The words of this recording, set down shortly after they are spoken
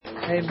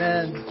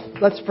Amen.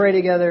 Let's pray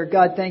together.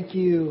 God, thank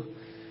you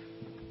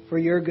for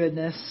your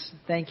goodness.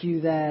 Thank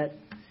you that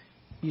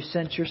you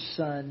sent your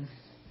Son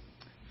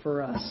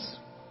for us.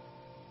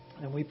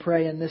 And we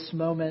pray in this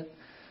moment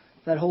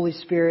that, Holy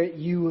Spirit,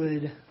 you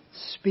would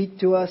speak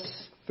to us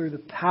through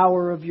the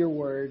power of your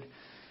word.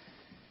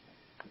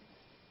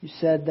 You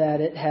said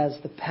that it has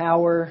the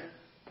power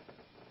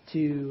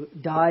to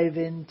dive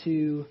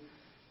into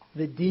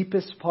the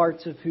deepest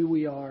parts of who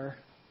we are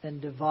and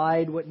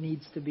divide what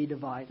needs to be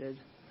divided,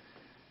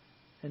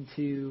 and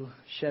to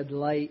shed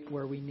light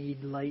where we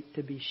need light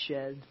to be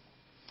shed.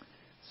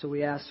 So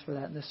we ask for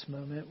that in this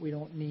moment. We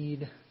don't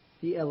need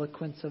the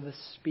eloquence of a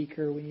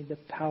speaker. We need the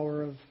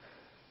power of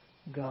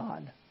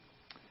God.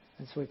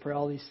 And so we pray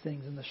all these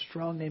things in the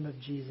strong name of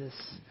Jesus.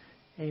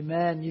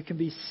 Amen. You can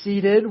be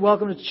seated.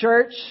 Welcome to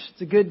church.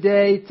 It's a good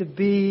day to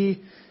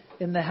be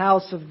in the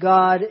house of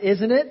God,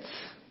 isn't it?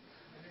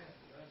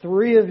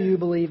 3 of you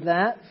believe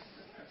that.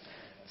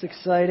 It's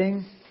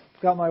exciting.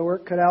 I've got my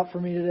work cut out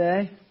for me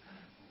today.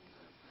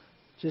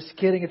 Just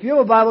kidding. If you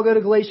have a Bible, go to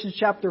Galatians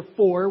chapter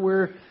 4.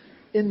 We're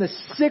in the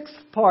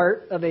 6th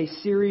part of a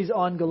series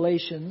on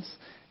Galatians.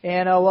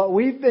 And what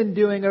we've been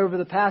doing over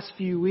the past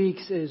few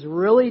weeks is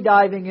really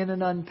diving in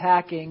and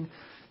unpacking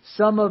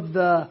some of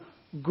the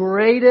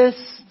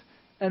greatest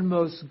and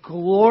most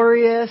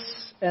glorious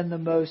and the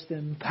most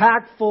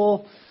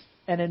impactful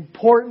and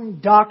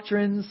important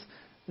doctrines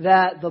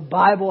that the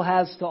Bible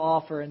has to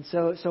offer. And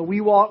so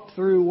we walked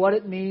through what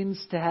it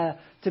means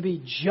to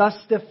be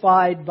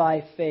justified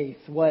by faith,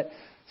 what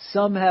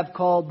some have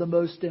called the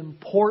most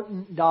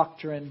important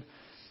doctrine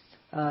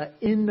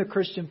in the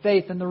Christian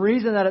faith. And the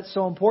reason that it's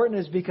so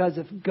important is because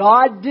if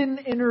God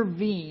didn't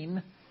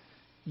intervene,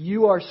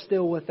 you are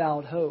still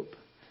without hope.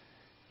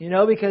 You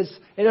know, because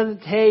it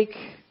doesn't take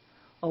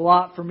a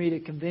lot for me to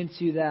convince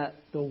you that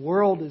the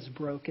world is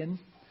broken.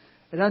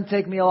 It doesn't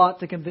take me a lot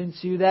to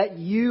convince you that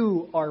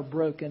you are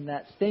broken,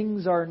 that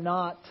things are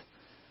not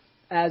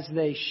as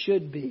they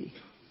should be.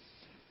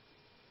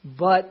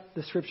 But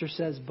the Scripture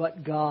says,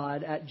 but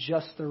God at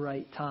just the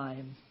right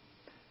time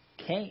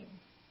came.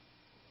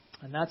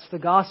 And that's the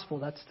gospel.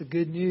 That's the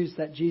good news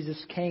that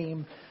Jesus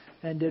came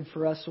and did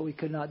for us what we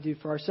could not do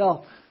for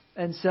ourselves.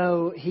 And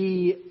so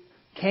He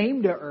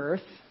came to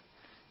earth.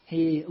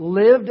 He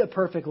lived a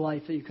perfect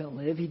life that you couldn't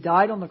live. He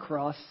died on the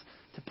cross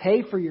to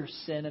pay for your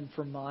sin and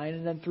for mine.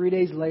 And then 3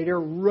 days later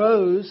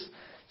rose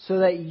so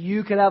that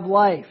you could have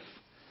life.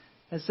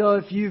 And so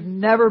if you've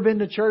never been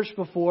to church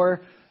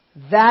before,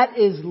 that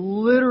is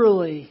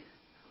literally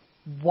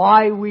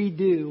why we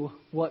do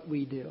what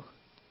we do.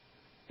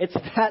 It's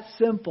that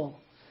simple.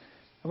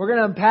 And we're going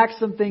to unpack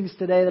some things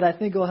today that I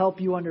think will help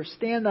you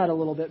understand that a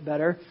little bit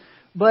better.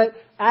 But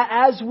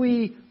as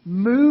we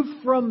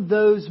move from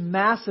those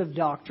massive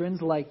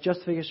doctrines like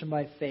justification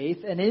by faith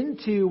and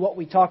into what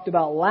we talked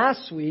about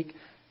last week,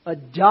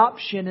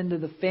 adoption into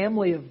the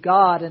family of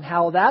God, and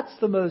how that's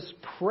the most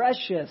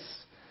precious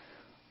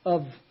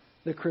of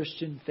the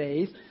Christian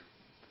faith,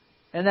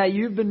 and that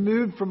you've been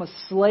moved from a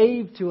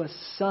slave to a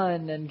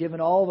son and given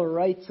all the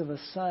rights of a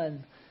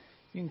son.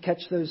 You can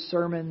catch those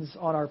sermons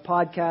on our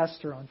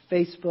podcast or on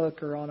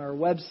Facebook or on our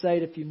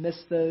website if you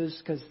missed those,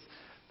 because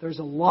there's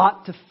a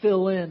lot to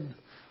fill in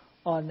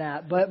on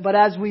that. But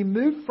as we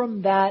move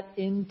from that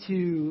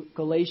into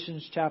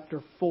Galatians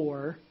chapter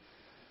 4,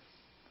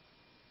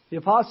 the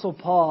Apostle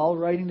Paul,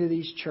 writing to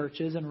these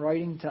churches and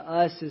writing to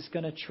us, is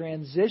going to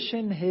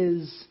transition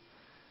his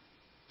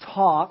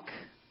talk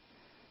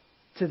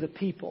to the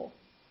people.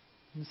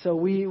 And so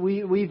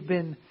we've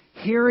been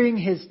hearing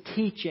his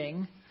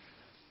teaching,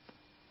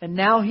 and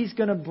now he's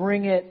going to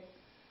bring it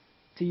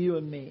to you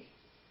and me.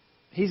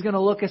 He's going to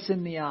look us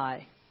in the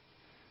eye,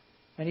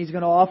 and he's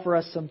going to offer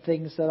us some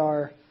things that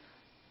are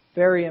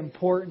very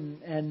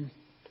important and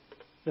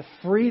the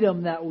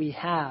freedom that we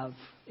have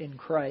in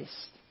Christ.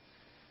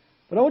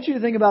 But I want you to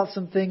think about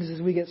some things as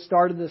we get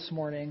started this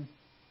morning,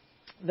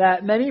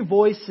 that many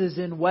voices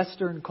in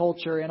Western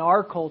culture, in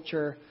our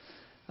culture,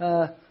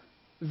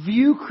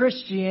 view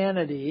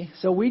Christianity.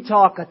 So we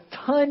talk a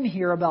ton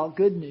here about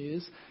good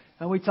news,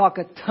 and we talk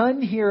a ton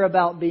here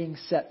about being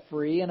set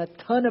free, and a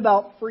ton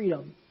about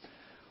freedom.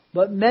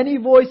 But many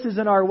voices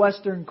in our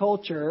Western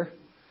culture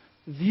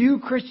view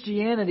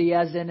Christianity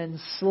as an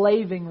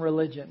enslaving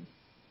religion.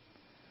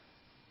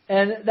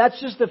 And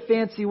that's just a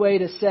fancy way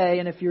to say,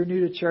 and if you're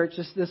new to church,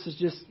 this is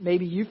just,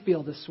 maybe you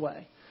feel this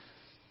way,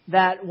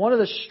 that one of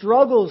the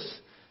struggles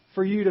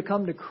for you to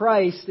come to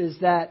Christ is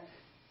that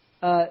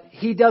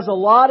He does a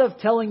lot of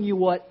telling you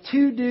what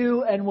to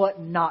do and what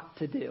not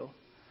to do.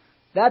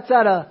 That's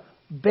at a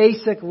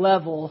basic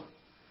level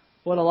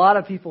what a lot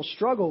of people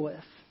struggle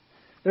with.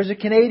 There's a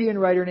Canadian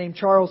writer named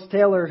Charles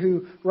Taylor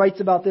who writes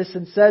about this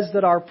and says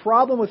that our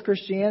problem with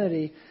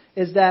Christianity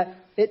is that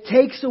it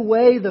takes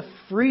away the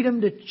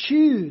freedom to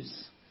choose,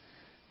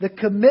 the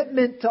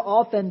commitment to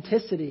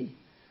authenticity,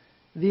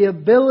 the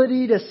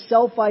ability to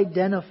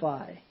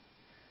self-identify.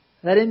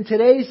 That in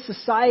today's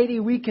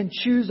society we can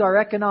choose our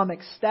economic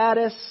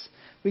status,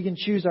 we can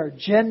choose our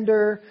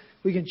gender,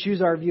 we can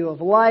choose our view of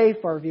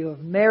life, our view of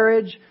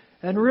marriage,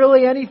 and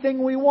really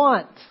anything we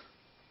want.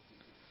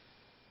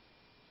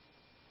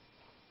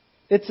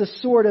 It's a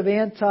sort of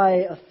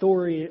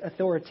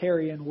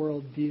anti-authoritarian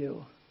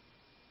worldview.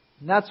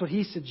 And that's what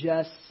he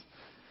suggests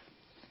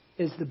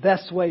is the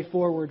best way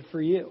forward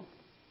for you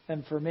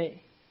and for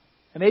me.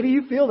 And maybe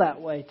you feel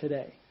that way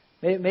today.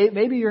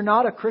 Maybe you're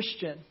not a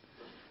Christian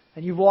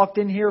and you've walked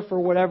in here for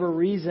whatever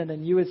reason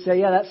and you would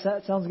say, yeah,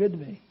 that sounds good to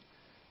me.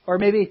 Or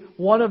maybe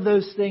one of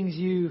those things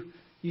you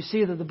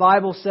see that the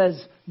Bible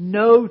says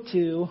no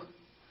to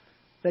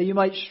that you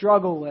might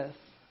struggle with.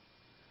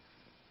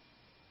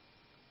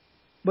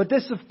 But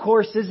this, of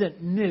course,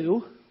 isn't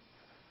new.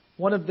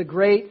 One of the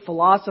great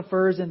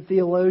philosophers and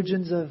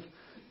theologians of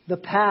the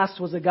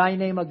past was a guy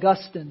named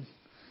Augustine.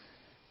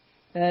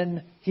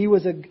 And he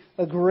was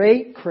a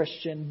great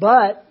Christian.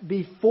 But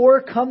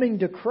before coming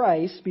to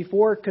Christ,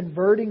 before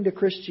converting to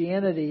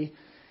Christianity,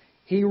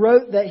 he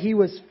wrote that he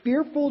was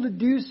fearful to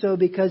do so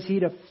because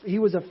he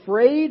was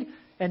afraid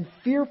and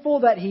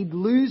fearful that he'd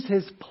lose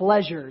his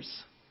pleasures.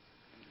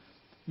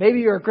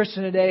 Maybe you're a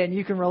Christian today and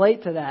you can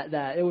relate to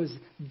that it was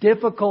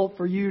difficult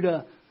for you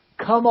to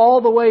come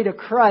all the way to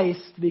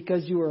Christ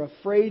because you were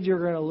afraid you're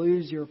going to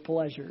lose your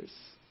pleasures.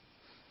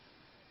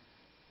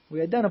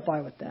 We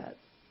identify with that.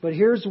 But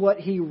here's what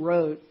he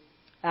wrote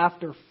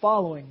after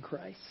following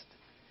Christ.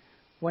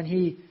 When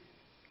he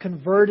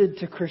converted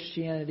to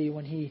Christianity,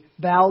 when he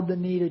bowed the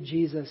knee to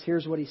Jesus,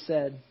 here's what he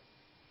said.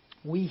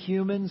 We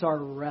humans are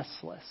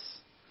restless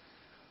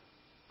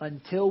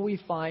until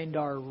we find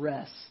our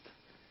rest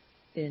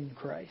in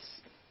Christ.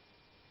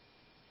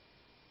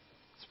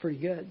 It's pretty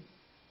good.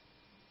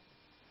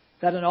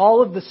 That in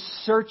all of the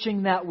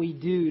searching that we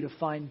do to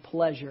find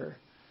pleasure,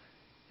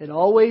 it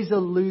always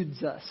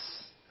eludes us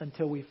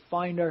until we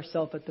find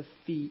ourselves at the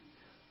feet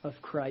of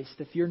Christ.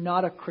 If you're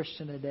not a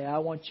Christian today, I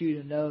want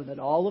you to know that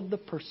all of the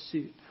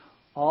pursuit,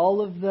 all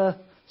of the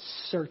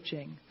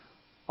searching,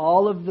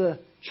 all of the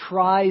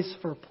tries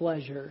for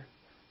pleasure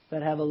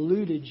that have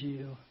eluded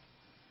you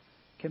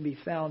can be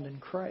found in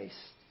Christ.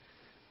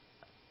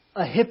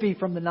 A hippie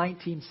from the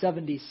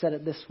 1970s said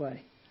it this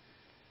way.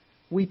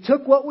 We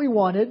took what we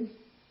wanted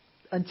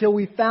until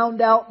we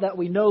found out that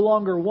we no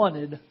longer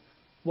wanted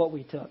what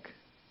we took.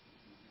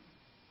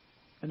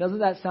 And doesn't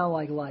that sound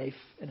like life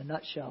in a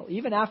nutshell?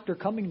 Even after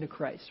coming to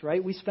Christ,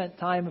 right? We spent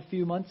time a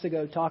few months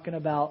ago talking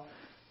about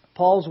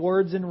Paul's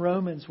words in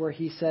Romans where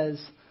he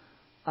says,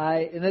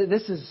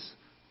 this is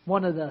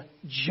one of the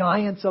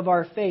giants of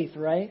our faith,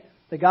 right?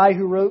 The guy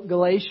who wrote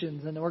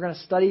Galatians, and we're going to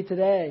study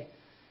today.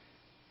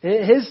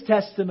 His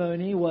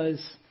testimony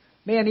was,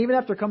 man, even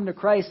after coming to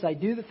Christ, I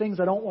do the things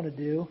I don't want to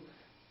do.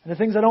 And the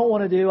things I don't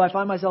want to do, I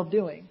find myself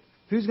doing.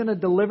 Who's going to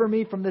deliver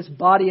me from this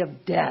body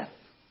of death?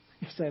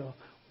 You say, well,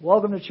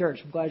 welcome to church.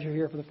 I'm glad you're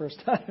here for the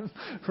first time,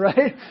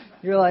 right?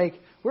 You're like,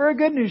 we're a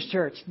good news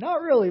church.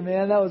 Not really,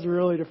 man. That was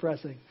really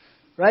depressing,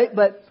 right?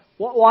 But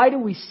why do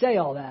we say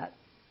all that?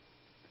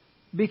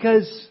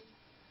 Because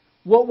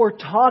what we're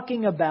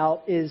talking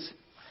about is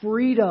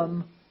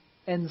freedom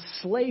and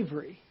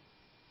slavery.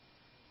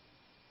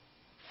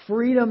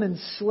 Freedom and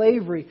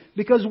slavery.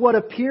 Because what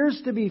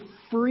appears to be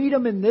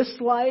freedom in this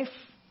life,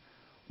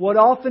 what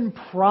often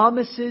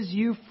promises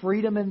you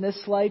freedom in this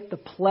life, the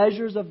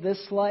pleasures of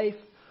this life,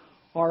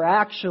 are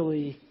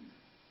actually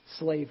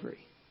slavery.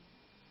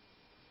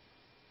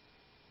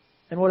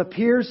 And what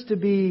appears to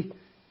be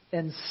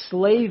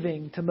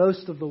enslaving to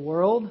most of the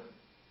world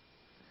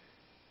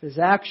is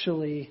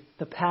actually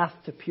the path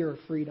to pure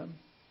freedom.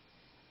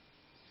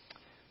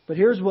 But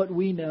here's what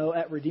we know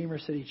at Redeemer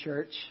City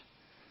Church,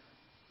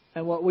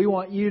 and what we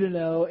want you to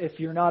know if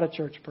you're not a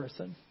church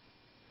person,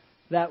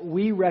 that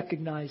we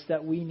recognize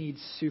that we need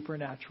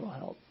supernatural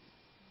help.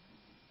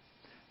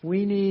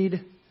 We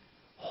need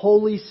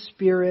Holy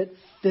Spirit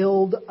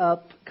filled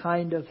up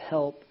kind of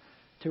help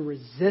to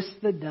resist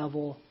the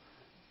devil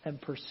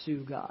and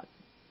pursue God.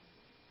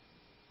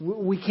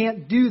 We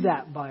can't do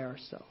that by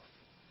ourselves.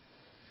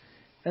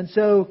 And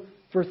so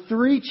for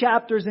 3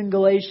 chapters in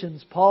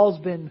Galatians, Paul's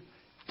been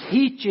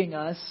teaching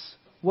us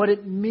what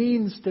it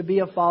means to be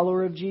a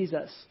follower of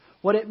Jesus,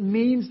 what it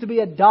means to be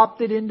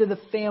adopted into the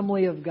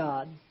family of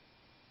God.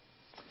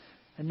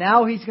 And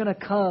now he's going to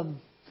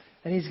come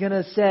and he's going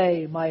to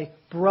say, my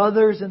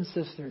brothers and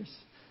sisters.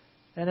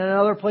 And in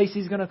another place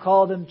he's going to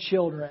call them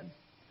children.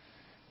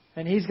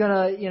 And he's going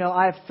to,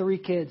 I have 3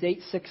 kids,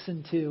 8, 6,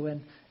 and 2.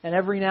 And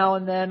every now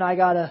and then I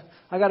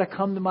gotta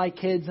come to my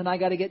kids and I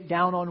gotta get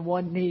down on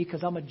one knee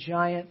because I'm a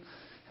giant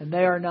and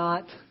they are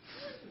not.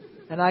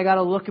 And I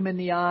gotta look them in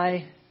the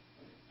eye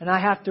and I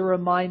have to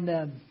remind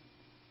them,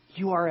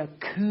 you are a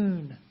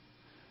coon.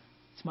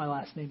 It's my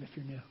last name if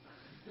you're new.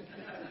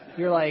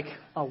 You're like,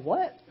 a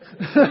what?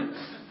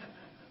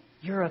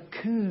 You're a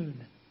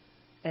coon.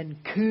 And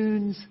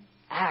coons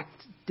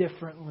act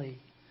differently.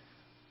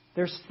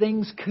 There's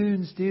things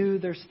coons do.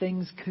 There's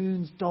things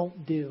coons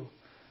don't do.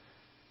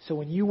 So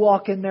when you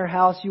walk in their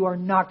house, you are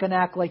not going to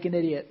act like an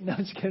idiot. No,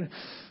 I'm just kidding.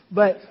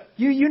 But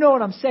you know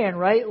what I'm saying,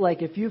 right?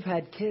 Like if you've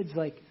had kids,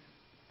 like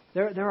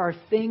There are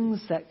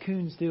things that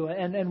coons do.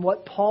 And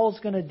what Paul's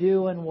going to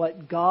do and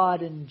what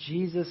God and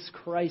Jesus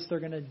Christ are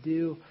going to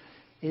do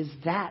is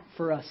that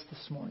for us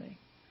this morning.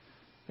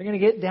 They're going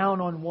to get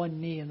down on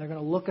one knee and they're going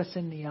to look us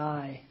in the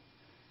eye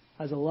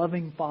as a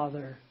loving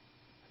Father.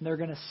 And they're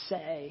going to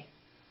say,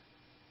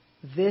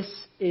 this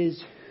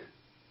is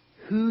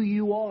who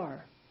you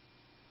are.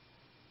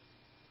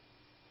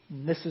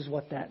 And this is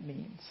what that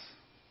means.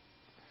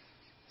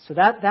 So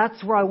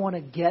that's where I want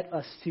to get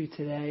us to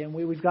today. And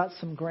we've got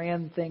some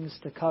grand things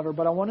to cover.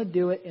 But I want to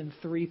do it in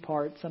 3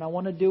 parts. And I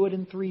want to do it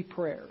in 3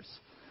 prayers.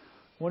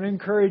 I want to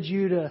encourage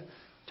you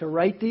to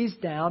write these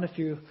down. If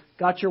you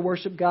got your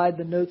worship guide,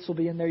 the notes will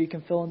be in there. You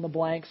can fill in the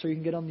blanks, or you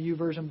can get on the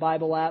YouVersion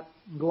Bible app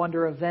and go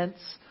under events,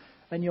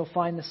 and you'll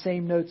find the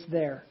same notes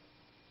there.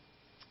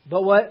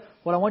 But what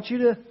I want you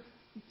to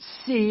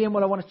see and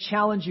what I want to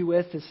challenge you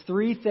with is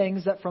 3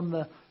 things that from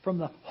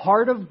the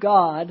heart of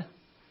God,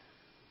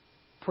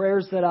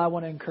 prayers that I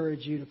want to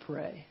encourage you to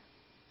pray.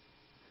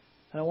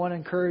 And I want to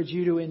encourage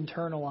you to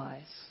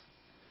internalize.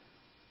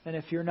 And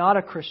if you're not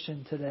a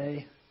Christian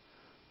today,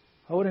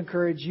 I would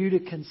encourage you to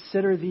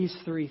consider these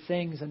 3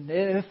 things, and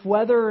if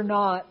whether or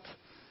not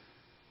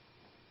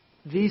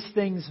these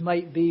things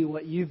might be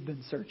what you've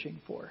been searching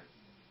for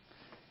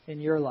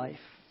in your life.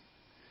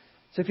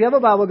 So if you have a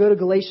Bible, go to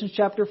Galatians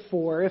chapter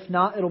 4. If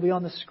not, it'll be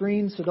on the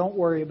screen, so don't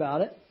worry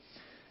about it.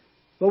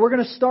 But we're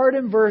going to start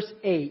in verse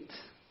 8.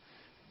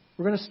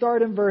 We're going to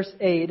start in verse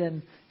 8,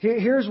 and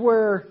here's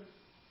where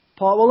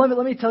Paul... Well,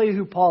 let me tell you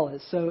who Paul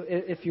is, so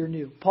if you're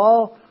new.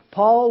 Paul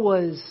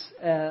was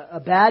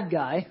a bad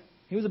guy.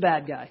 He was a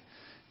bad guy.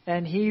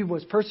 And he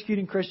was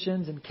persecuting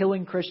Christians and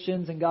killing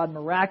Christians, and God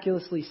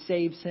miraculously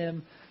saves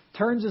him,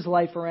 turns his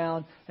life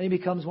around, and he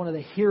becomes one of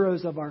the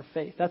heroes of our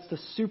faith. That's the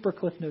super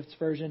Cliff Notes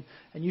version,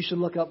 and you should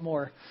look up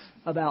more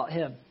about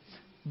him.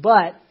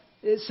 But,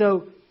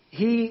 so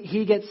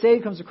he gets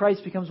saved, comes to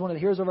Christ, becomes one of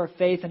the heroes of our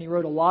faith, and he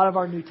wrote a lot of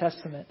our New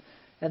Testament.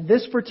 And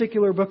this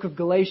particular book of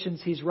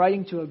Galatians, he's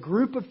writing to a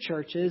group of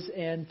churches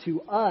and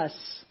to us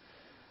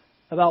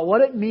about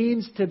what it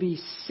means to be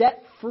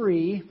set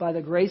free by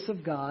the grace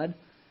of God,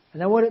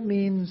 and then what it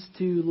means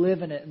to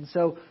live in it. And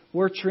so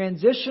we're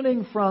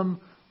transitioning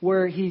from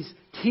where he's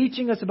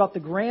teaching us about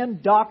the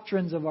grand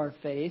doctrines of our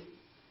faith,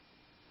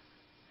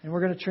 and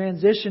we're going to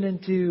transition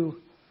into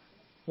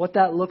what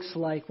that looks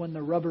like when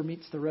the rubber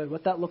meets the road,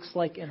 what that looks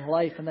like in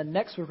life. And then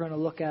next we're going to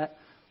look at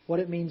what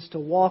it means to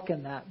walk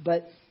in that.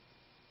 But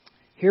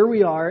here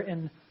we are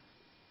in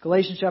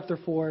Galatians chapter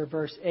 4,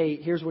 verse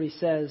 8. Here's what he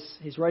says.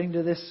 He's writing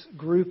to this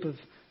group of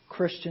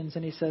Christians,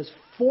 and he says,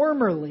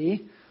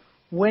 "Formerly,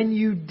 when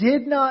you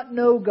did not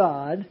know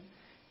God,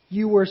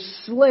 you were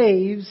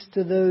slaves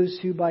to those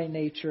who by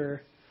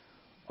nature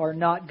are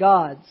not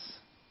God's."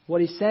 What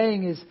he's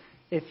saying is,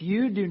 if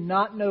you do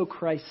not know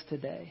Christ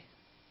today,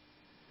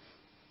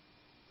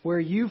 where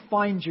you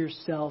find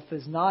yourself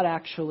is not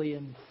actually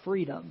in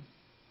freedom.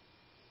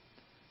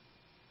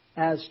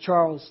 As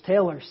Charles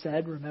Taylor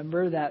said,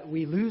 remember that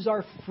we lose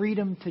our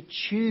freedom to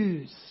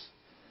choose.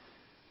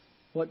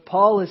 What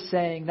Paul is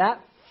saying,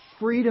 that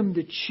freedom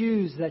to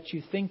choose that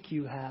you think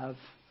you have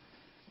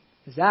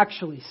is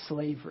actually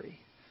slavery.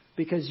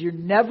 Because you're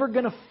never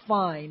going to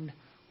find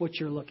what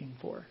you're looking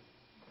for.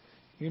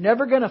 You're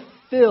never going to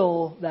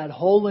fill that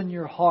hole in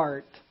your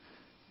heart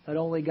that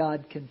only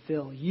God can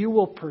fill. You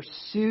will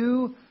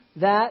pursue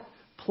that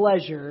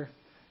pleasure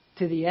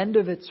to the end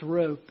of its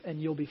rope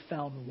and you'll be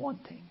found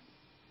wanting.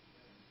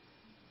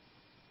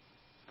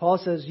 Paul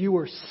says you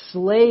were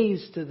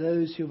slaves to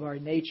those who by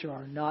nature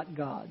are not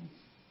God.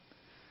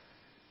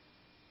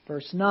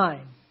 Verse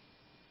 9.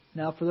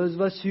 Now for those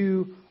of us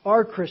who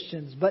are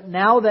Christians, but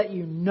now that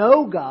you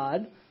know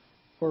God,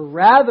 or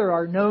rather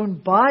are known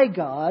by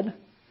God,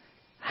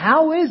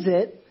 how is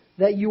it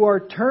that you are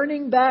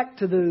turning back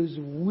to those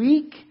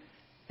weak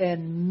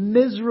and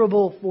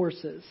miserable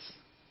forces?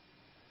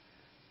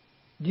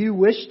 Do you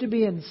wish to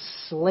be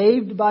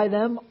enslaved by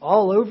them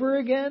all over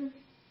again?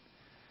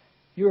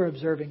 You are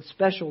observing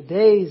special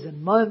days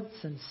and months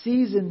and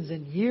seasons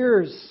and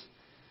years.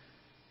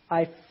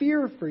 I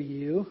fear for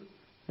you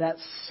that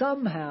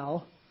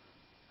somehow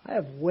I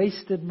have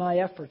wasted my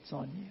efforts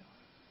on you.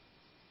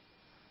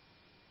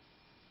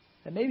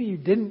 And maybe you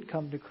didn't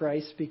come to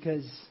Christ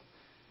because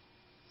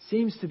it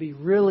seems to be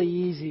really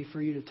easy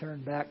for you to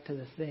turn back to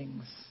the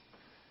things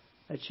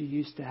that you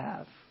used to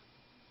have.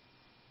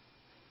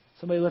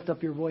 Somebody lift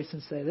up your voice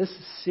and say, "This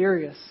is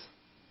serious."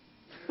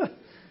 I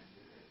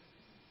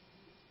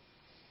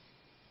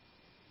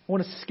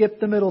want to skip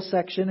the middle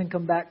section and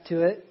come back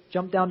to it.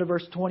 Jump down to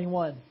verse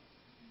 21.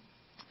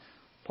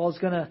 Paul's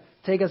going to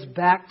take us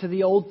back to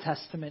the Old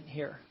Testament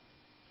here.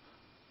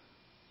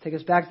 Take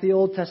us back to the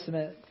Old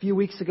Testament. A few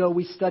weeks ago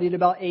we studied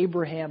about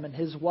Abraham and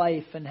his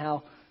wife and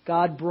how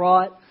God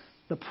brought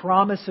the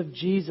promise of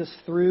Jesus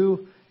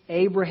through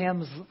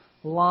Abraham's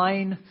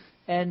line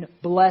and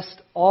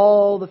blessed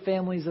all the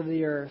families of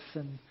the earth.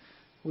 And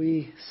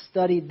we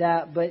studied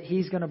that, but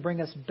he's going to bring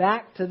us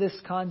back to this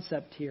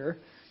concept here.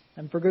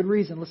 And for good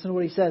reason. Listen to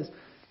what he says.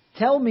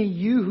 "Tell me,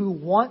 you who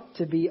want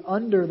to be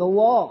under the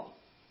law,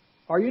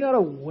 Are you not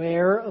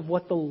aware of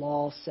what the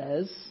law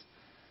says?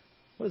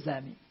 What does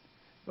that mean?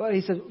 Well, he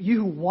says,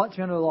 you who want to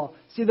be under the law.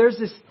 See, there's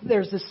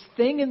this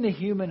thing in the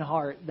human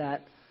heart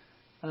that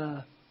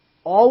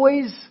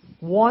always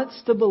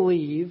wants to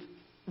believe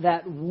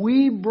that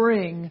we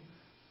bring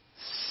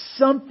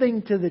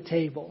something to the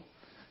table.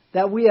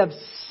 That we have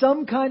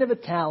some kind of a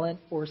talent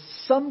or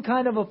some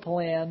kind of a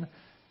plan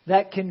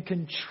that can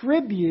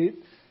contribute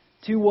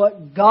to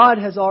what God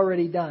has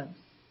already done.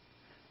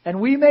 And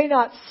we may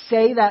not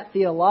say that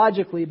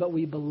theologically, but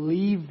we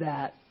believe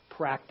that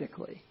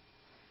practically.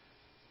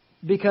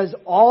 Because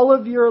all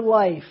of your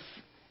life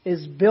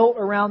is built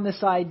around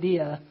this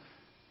idea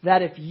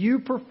that if you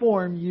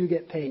perform, you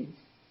get paid.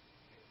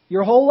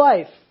 Your whole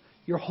life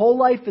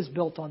is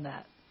built on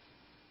that.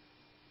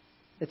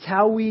 It's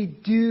how we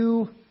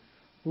do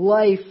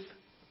life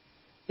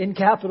in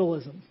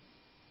capitalism.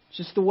 It's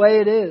just the way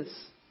it is.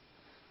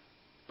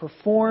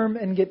 Perform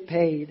and get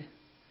paid.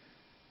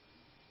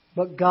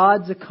 But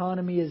God's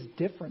economy is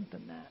different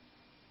than that.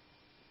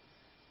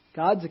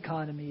 God's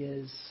economy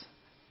is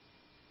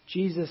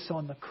Jesus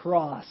on the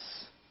cross,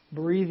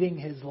 breathing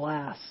His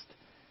last.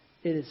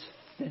 It is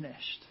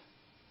finished.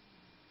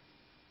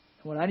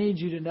 What I need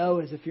you to know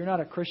is if you're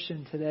not a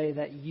Christian today,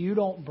 that you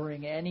don't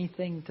bring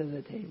anything to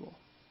the table.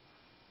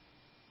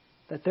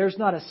 That there's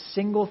not a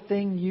single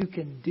thing you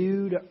can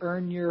do to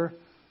earn your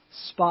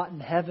spot in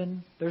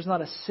heaven. There's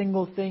not a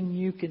single thing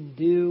you can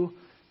do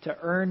to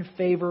earn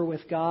favor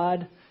with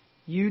God.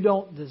 You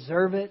don't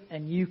deserve it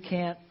and you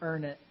can't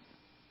earn it.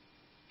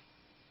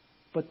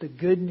 But the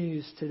good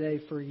news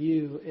today for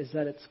you is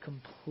that it's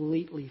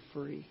completely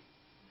free.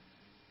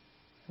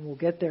 And we'll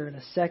get there in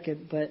a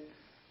second, but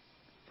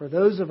for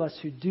those of us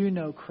who do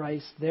know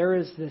Christ, there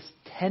is this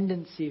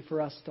tendency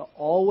for us to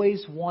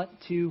always want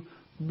to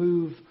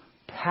move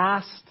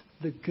past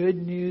the good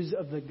news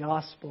of the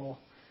gospel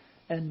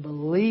and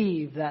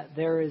believe that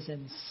there is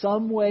in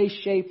some way,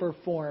 shape, or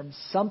form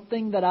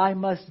something that I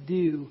must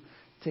do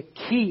to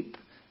keep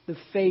the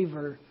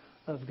favor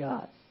of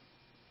God.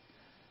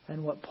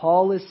 And what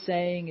Paul is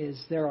saying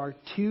is there are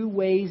two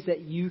ways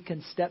that you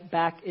can step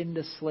back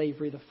into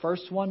slavery. The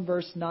first one,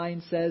 verse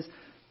 9 says,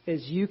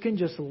 is you can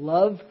just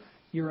love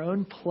your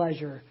own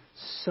pleasure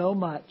so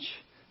much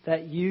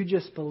that you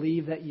just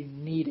believe that you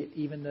need it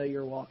even though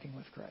you're walking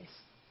with Christ.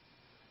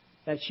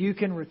 That you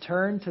can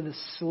return to the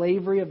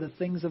slavery of the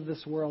things of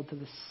this world, to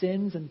the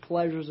sins and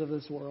pleasures of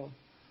this world.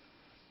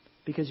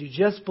 Because you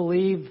just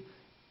believe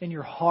in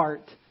your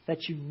heart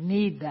that you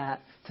need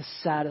that to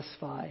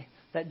satisfy.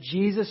 That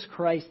Jesus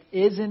Christ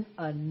isn't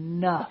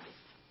enough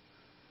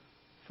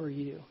for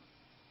you.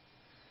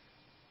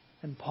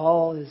 And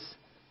Paul is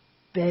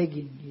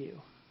begging you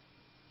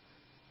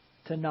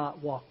to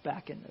not walk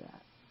back into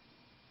that.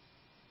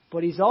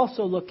 But he's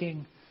also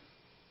looking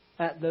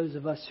at those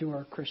of us who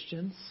are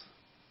Christians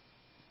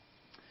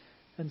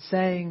and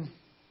saying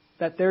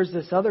that there's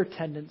this other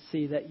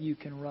tendency that you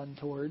can run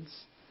towards.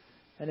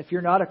 And if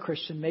you're not a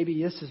Christian,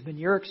 maybe this has been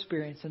your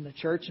experience in the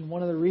church, and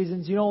one of the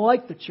reasons you don't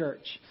like the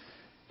church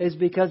is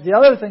because the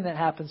other thing that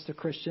happens to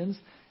Christians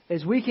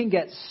is we can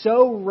get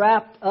so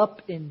wrapped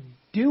up in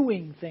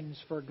doing things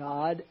for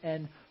God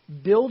and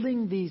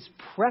building these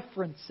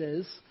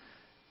preferences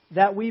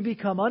that we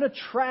become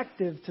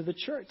unattractive to the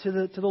church, to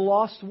the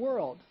lost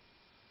world.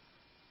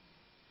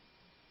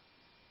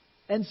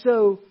 And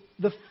so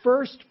the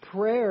first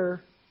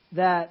prayer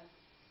that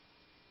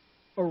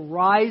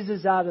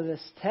arises out of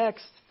this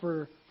text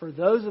for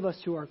those of us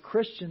who are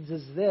Christians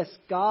is this: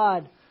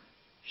 God,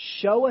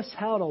 show us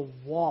how to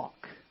walk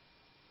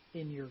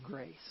in your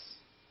grace.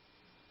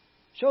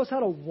 Show us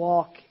how to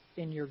walk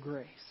in your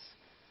grace.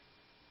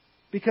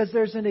 Because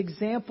there's an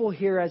example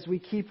here as we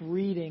keep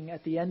reading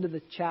at the end of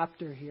the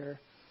chapter here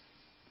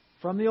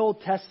from the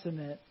Old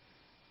Testament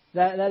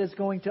that is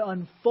going to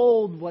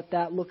unfold what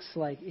that looks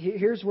like.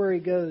 Here's where he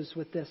goes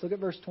with this. Look at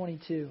verse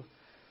 22.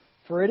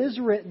 For it is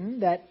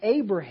written that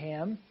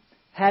Abraham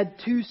had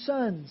two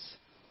sons,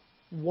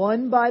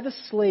 one by the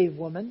slave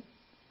woman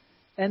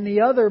and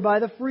the other by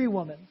the free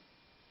woman.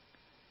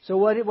 So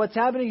what's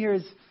happening here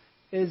is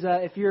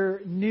if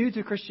you're new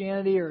to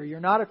Christianity or you're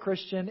not a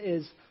Christian,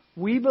 is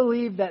we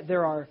believe that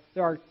there are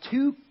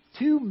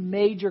two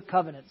major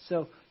covenants.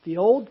 So the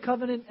Old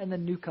Covenant and the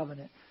New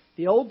Covenant.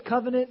 The Old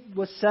Covenant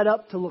was set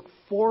up to look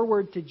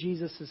forward to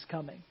Jesus'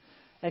 coming.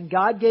 And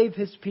God gave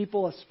His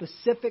people a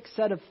specific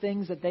set of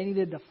things that they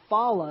needed to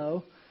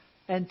follow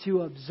and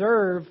to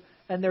observe.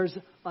 And there's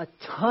a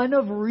ton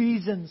of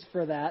reasons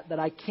for that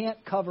I can't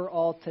cover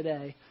all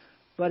today.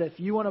 But if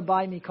you want to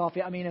buy me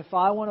coffee, if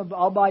I want to,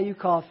 I'll buy you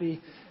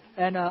coffee.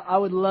 And I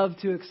would love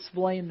to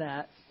explain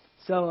that.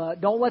 So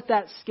don't let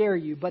that scare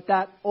you. But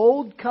that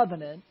Old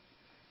Covenant,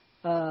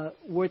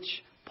 which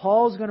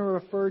Paul's going to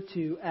refer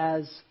to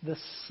as the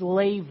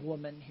slave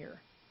woman here.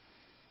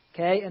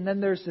 Okay, and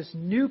then there's this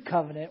New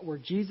Covenant where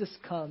Jesus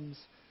comes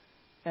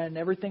and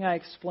everything I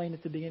explained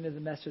at the beginning of the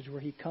message,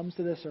 where He comes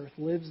to this earth,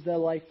 lives the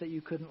life that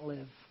you couldn't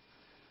live,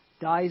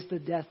 dies the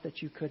death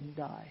that you couldn't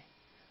die,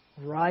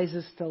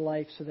 rises to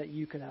life so that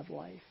you could have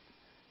life.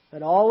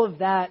 That all of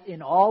that,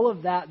 in all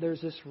of that,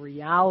 there's this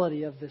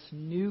reality of this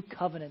new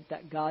covenant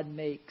that God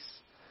makes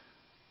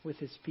with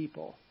His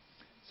people.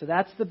 So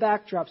that's the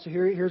backdrop. So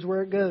here's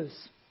where it goes.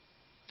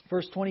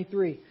 Verse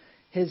 23.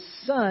 His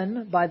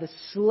son by the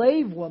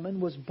slave woman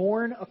was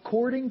born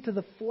according to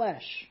the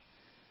flesh.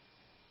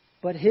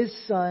 But his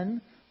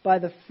son by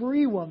the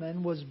free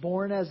woman was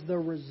born as the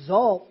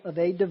result of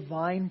a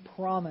divine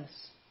promise.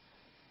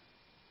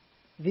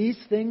 These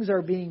things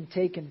are being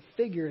taken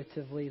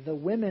figuratively. The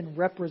women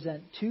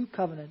represent two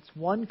covenants.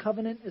 One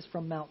covenant is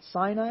from Mount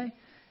Sinai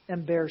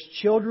and bears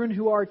children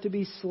who are to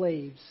be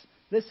slaves.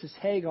 This is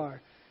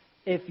Hagar.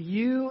 If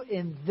you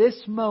in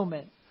this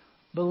moment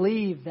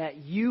believe that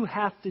you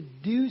have to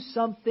do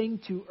something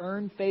to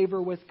earn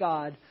favor with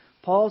God,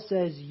 Paul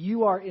says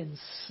you are in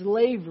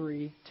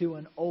slavery to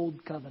an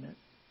old covenant.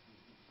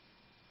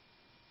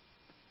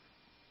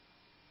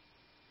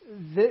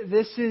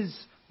 This is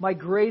my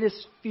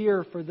greatest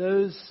fear for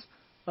those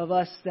of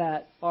us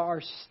that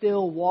are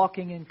still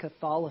walking in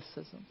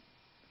Catholicism.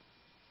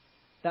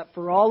 That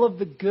for all of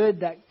the good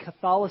that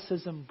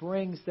Catholicism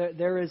brings,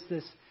 there is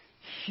this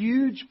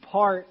huge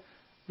part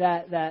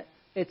that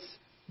it's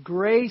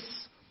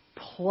grace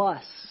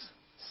plus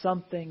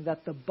something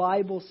that the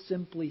Bible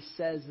simply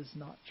says is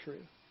not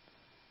true.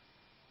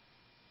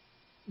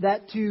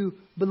 That to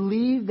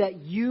believe that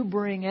you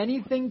bring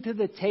anything to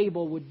the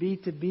table would be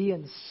to be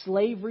in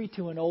slavery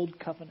to an old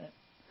covenant,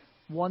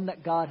 one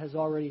that God has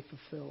already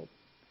fulfilled.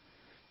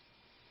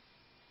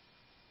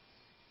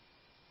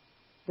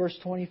 Verse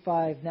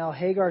 25, now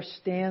Hagar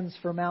stands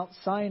for Mount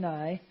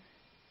Sinai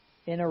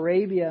in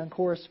Arabia and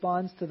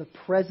corresponds to the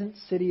present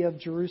city of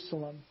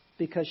Jerusalem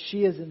because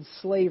she is in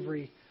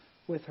slavery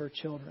with her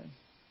children.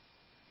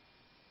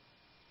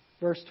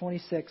 Verse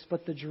 26,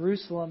 but the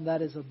Jerusalem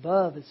that is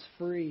above is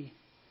free,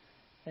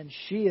 and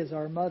she is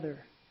our mother.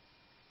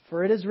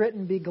 For it is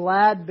written, be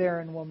glad,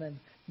 barren woman,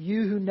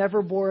 you who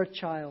never bore a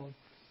child.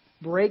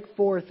 Break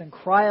forth and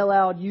cry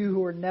aloud, you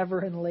who are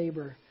never in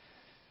labor.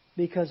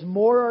 Because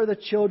more are the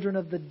children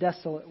of the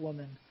desolate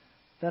woman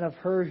than of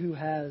her who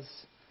has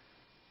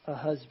a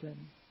husband.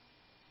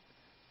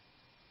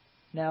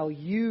 Now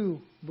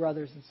you,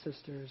 brothers and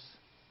sisters,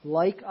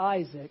 like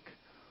Isaac,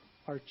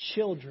 are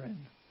children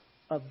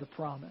of the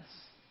promise.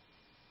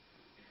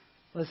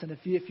 Listen, if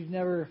you've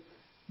never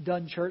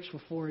done church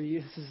before,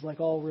 this is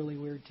like all really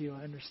weird to you,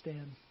 I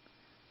understand.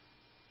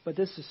 But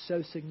this is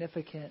so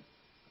significant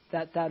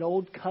that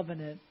old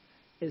covenant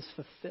is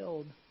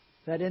fulfilled.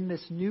 That in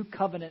this new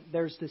covenant,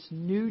 there's this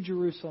new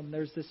Jerusalem,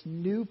 there's this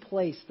new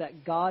place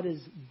that God is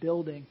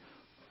building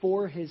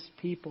for His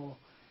people.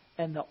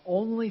 And the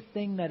only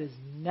thing that is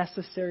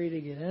necessary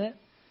to get in it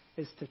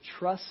is to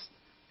trust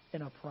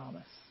in a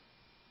promise.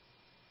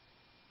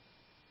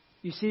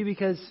 You see,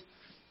 because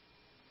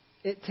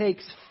it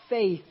takes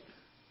faith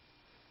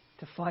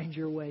to find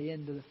your way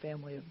into the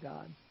family of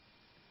God.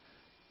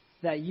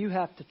 That you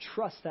have to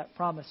trust that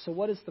promise. So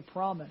what is the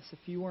promise? If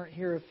you weren't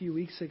here a few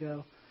weeks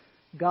ago,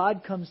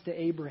 God comes to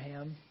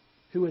Abraham,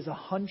 who is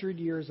 100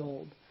 years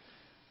old,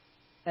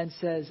 and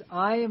says,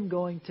 I am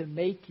going to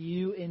make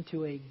you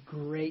into a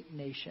great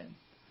nation.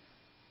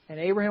 And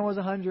Abraham was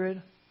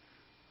 100,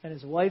 and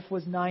his wife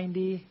was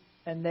 90,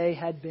 and they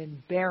had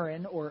been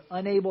barren or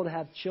unable to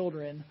have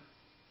children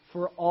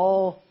for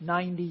all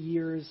 90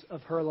 years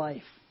of her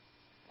life.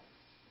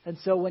 And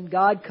so when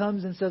God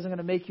comes and says, I'm going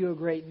to make you a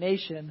great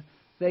nation,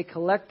 they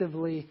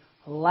collectively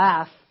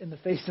laugh in the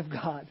face of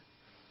God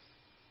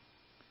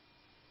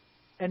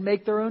and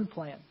make their own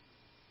plan.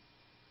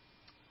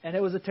 And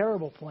it was a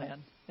terrible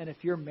plan. And if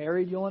you're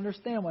married, you'll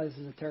understand why this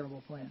is a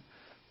terrible plan.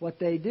 What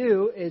they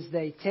do is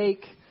they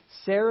take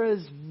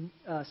Sarah's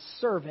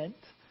servant,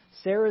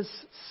 Sarah's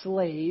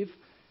slave,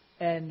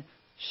 and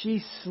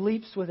she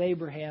sleeps with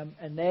Abraham,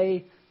 and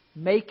they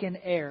make an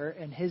heir,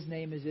 and his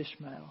name is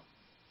Ishmael.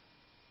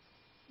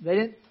 They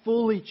didn't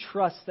fully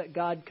trust that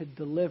God could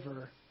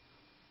deliver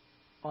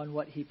on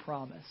what He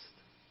promised.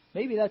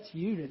 Maybe that's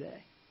you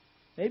today.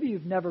 Maybe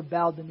you've never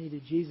bowed the knee to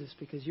Jesus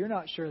because you're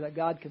not sure that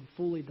God can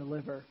fully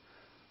deliver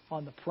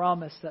on the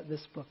promise that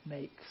this book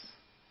makes.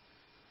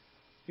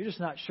 You're just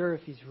not sure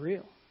if He's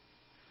real.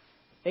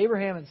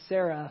 Abraham and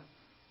Sarah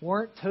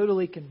weren't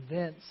totally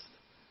convinced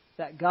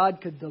that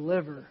God could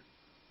deliver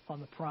on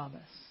the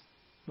promise.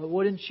 But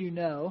wouldn't you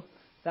know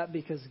that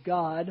because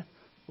God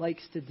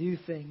likes to do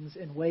things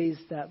in ways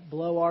that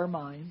blow our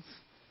minds,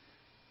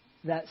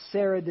 that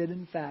Sarah did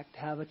in fact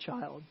have a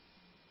child.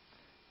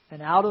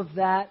 And out of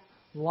that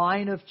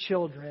line of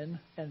children,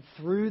 and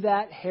through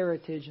that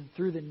heritage, and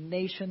through the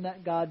nation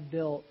that God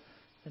built,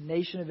 the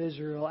nation of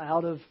Israel,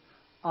 out of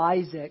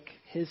Isaac,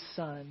 his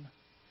son,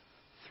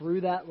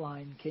 through that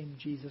line came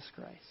Jesus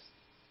Christ.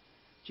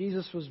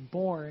 Jesus was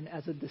born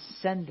as a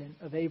descendant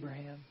of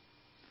Abraham.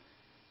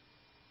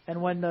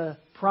 And when the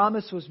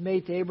promise was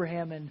made to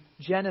Abraham in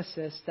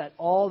Genesis that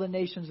all the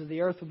nations of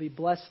the earth would be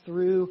blessed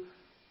through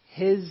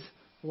his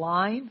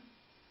line,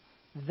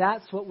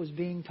 that's what was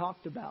being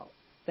talked about.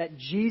 That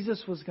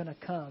Jesus was going to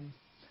come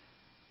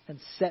and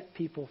set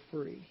people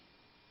free.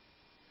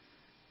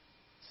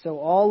 So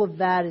all of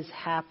that is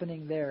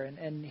happening there.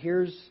 And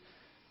here's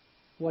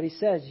what he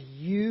says.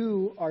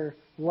 You are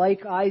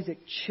like Isaac,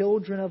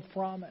 children of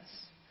promise.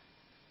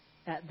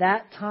 At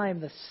that time,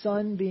 the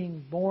son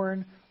being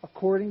born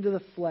according to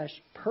the flesh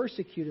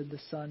persecuted the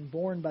son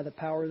born by the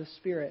power of the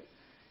Spirit.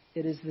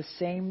 It is the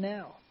same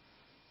now.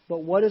 But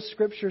what does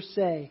Scripture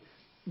say?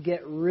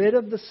 Get rid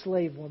of the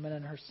slave woman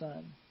and her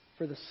son,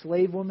 for the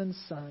slave woman's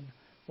son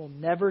will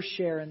never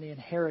share in the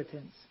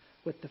inheritance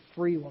with the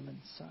free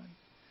woman's son.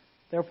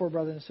 Therefore,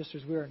 brothers and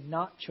sisters, we are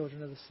not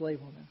children of the slave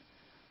woman,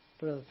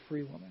 but of the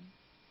free woman.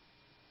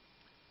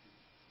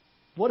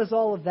 What does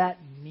all of that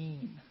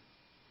mean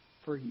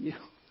for you?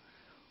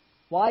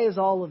 Why is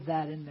all of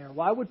that in there?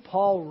 Why would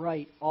Paul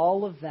write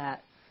all of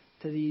that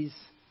to these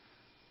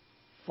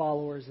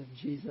followers of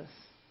Jesus?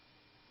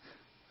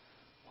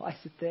 Why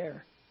is it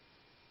there?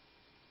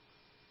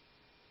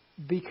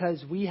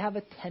 Because we have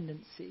a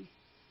tendency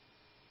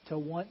to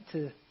want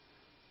to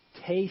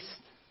taste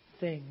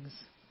things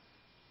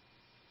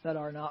that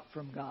are not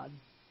from God.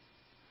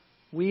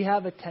 We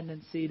have a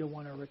tendency to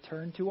want to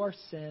return to our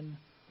sin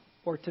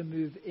or to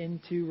move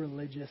into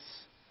religious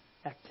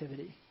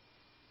activity,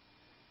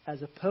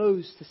 as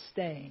opposed to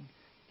staying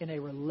in a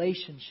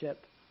relationship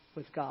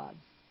with God.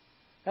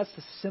 That's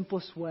the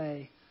simplest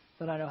way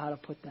that I know how to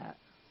put that.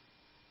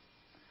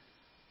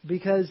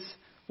 Because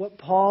what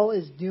Paul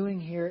is doing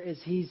here is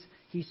he's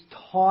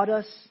taught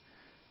us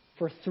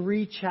for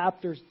 3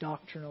 chapters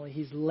doctrinally.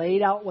 He's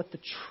laid out what the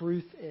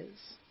truth is.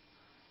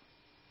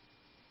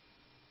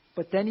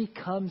 But then he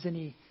comes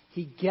and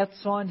he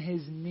gets on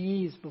his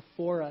knees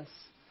before us.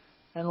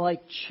 And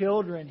like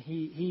children,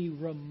 he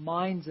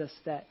reminds us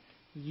that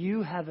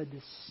you have a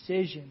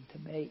decision to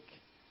make.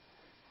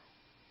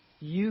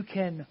 You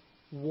can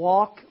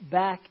walk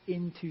back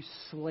into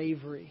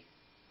slavery,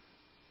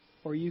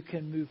 or you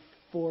can move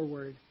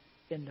forward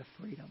into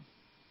freedom.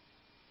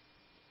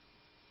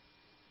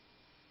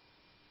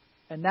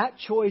 And that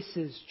choice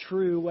is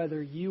true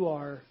whether you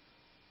are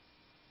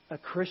a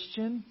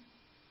Christian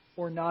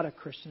or not a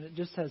Christian. It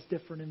just has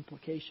different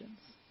implications.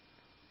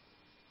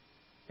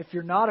 If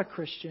you're not a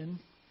Christian,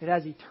 it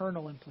has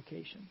eternal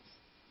implications.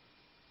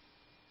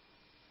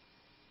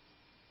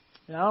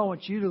 And I don't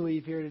want you to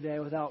leave here today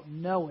without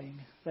knowing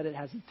that it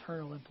has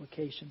eternal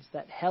implications,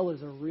 that hell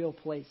is a real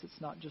place.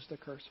 It's not just a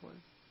curse word.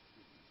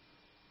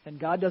 And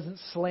God doesn't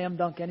slam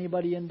dunk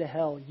anybody into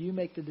hell. You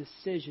make the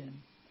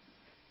decision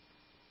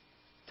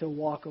to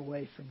walk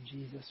away from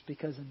Jesus,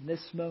 because in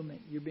this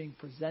moment you're being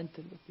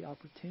presented with the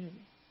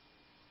opportunity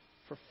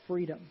for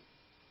freedom.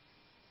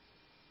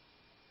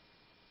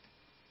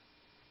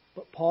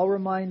 But Paul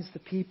reminds the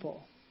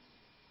people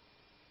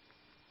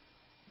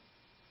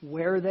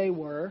where they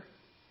were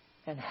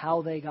and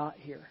how they got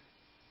here.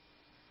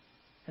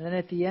 And then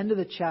at the end of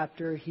the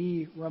chapter,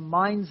 he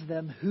reminds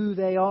them who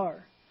they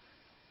are.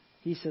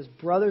 He says,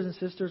 brothers and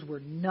sisters, we're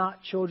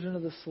not children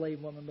of the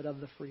slave woman, but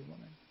of the free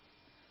woman.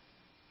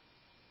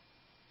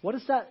 What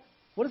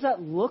does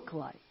that look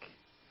like?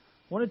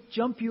 I want to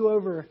jump you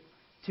over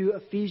to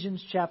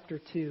Ephesians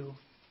chapter 2.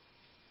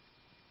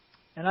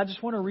 And I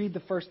just want to read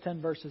the first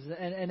 10 verses.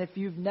 And if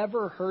you've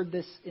never heard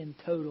this in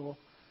total,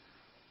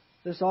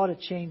 this ought to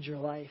change your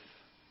life.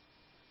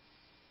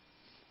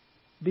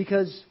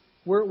 Because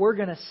we're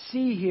going to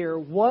see here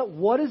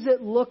what does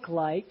it look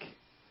like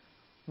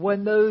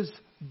when those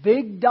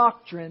big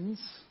doctrines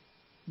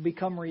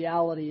become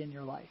reality in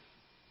your life?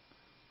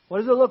 What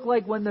does it look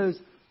like when those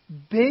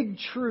big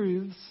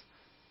truths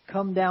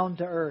come down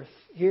to earth?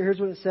 Here's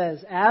what it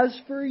says. As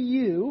for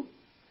you,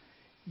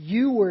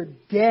 you were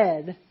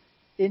dead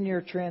in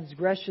your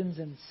transgressions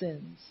and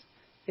sins,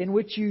 in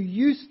which you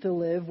used to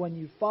live when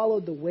you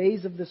followed the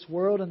ways of this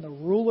world and the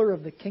ruler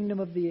of the kingdom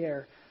of the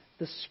air,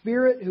 the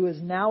spirit who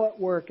is now at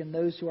work in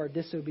those who are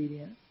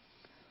disobedient.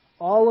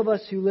 All of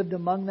us who lived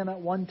among them at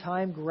one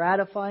time,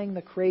 gratifying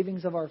the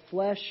cravings of our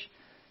flesh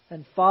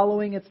and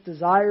following its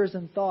desires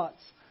and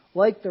thoughts.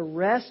 Like the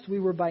rest, we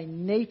were by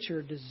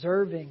nature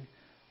deserving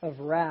of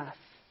wrath.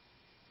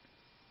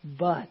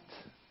 But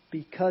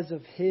because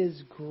of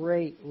His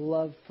great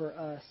love for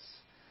us,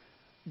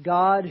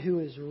 God, who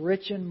is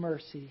rich in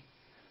mercy,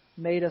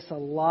 made us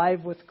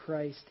alive with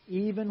Christ,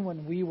 even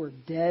when we were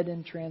dead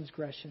in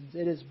transgressions.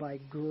 It is by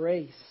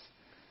grace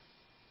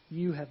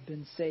you have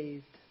been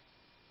saved.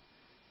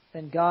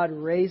 And God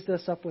raised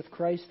us up with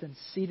Christ and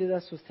seated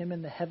us with Him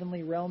in the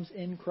heavenly realms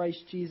in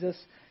Christ Jesus,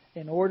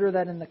 in order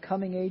that in the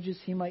coming ages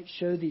He might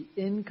show the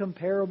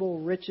incomparable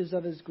riches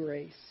of His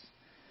grace,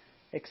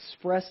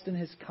 expressed in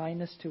His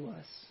kindness to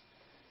us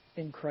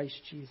in Christ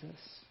Jesus.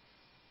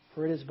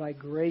 For it is by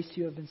grace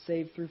you have been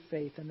saved through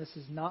faith, and this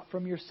is not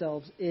from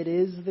yourselves. It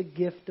is the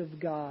gift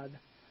of God,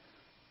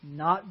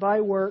 not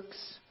by works,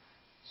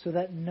 so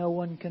that no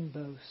one can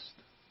boast.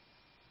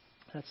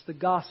 That's the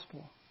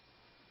gospel.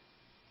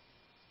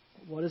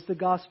 What does the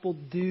gospel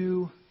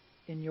do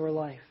in your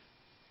life?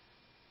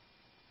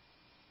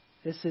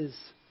 This is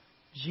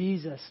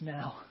Jesus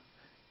now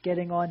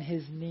getting on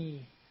His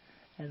knee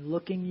and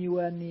looking you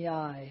in the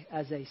eye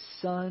as a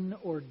son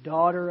or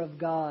daughter of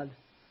God,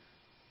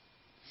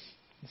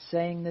 I'm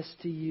saying this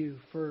to you,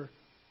 for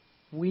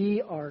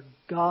we are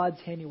God's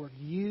handiwork.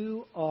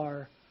 You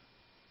are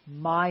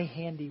my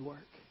handiwork.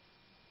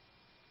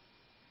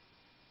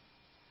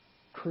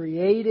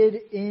 Created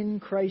in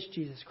Christ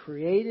Jesus,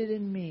 created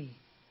in me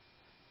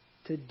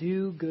to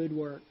do good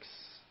works,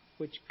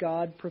 which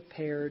God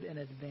prepared in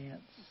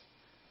advance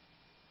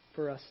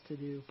for us to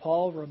do.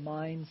 Paul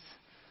reminds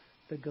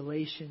the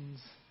Galatians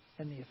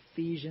and the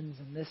Ephesians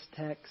in this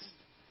text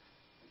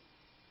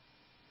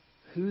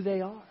who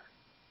they are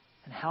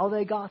and how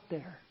they got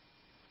there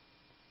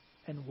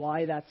and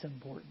why that's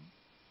important.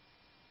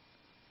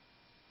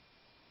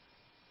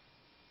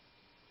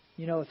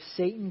 You know, if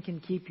Satan can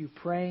keep you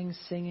praying,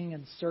 singing,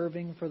 and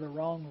serving for the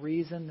wrong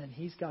reason, then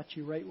he's got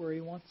you right where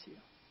he wants you,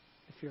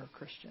 if you're a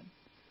Christian.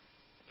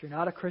 If you're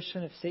not a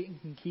Christian, if Satan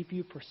can keep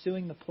you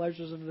pursuing the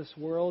pleasures of this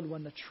world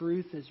when the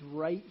truth is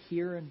right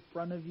here in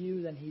front of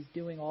you, then he's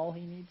doing all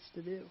he needs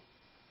to do.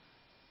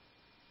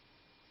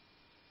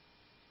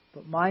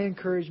 But my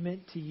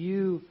encouragement to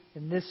you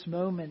in this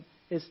moment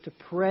is to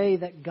pray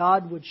that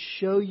God would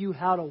show you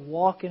how to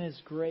walk in His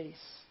grace.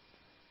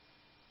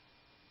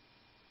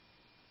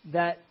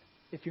 That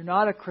if you're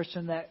not a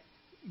Christian, that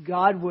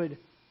God would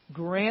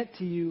grant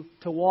to you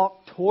to walk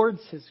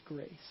towards His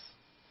grace.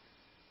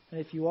 And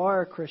if you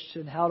are a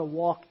Christian, how to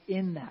walk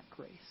in that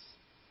grace.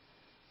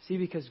 See,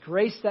 because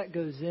grace that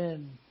goes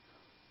in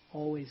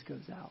always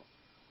goes out.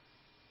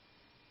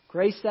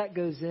 Grace that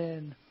goes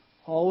in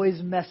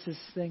always messes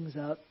things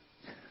up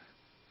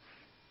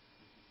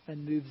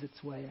and moves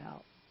its way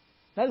out.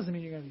 That doesn't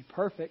mean you're going to be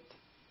perfect.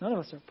 None of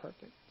us are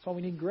perfect. That's why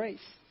we need grace.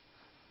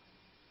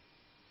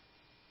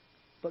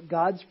 But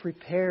God's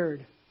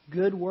prepared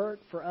good work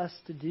for us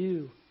to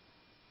do.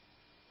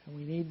 And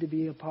we need to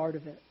be a part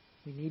of it.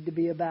 We need to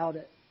be about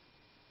it.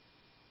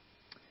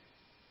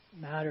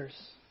 It matters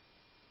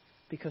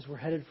because we're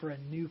headed for a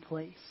new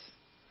place,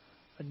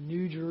 a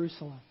new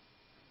Jerusalem,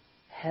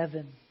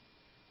 heaven.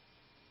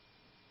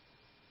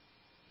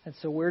 And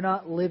so we're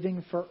not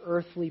living for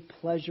earthly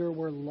pleasure,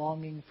 we're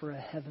longing for a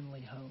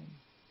heavenly home.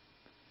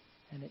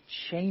 And it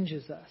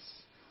changes us.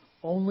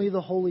 Only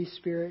the Holy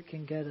Spirit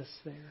can get us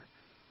there.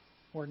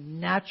 We're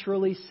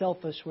naturally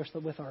selfish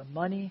with our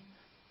money,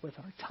 with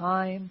our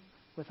time,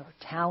 with our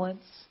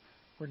talents.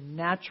 We're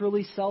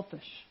naturally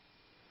selfish.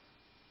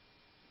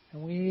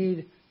 And we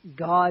need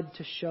God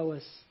to show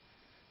us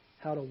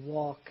how to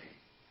walk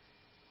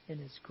in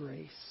His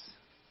grace.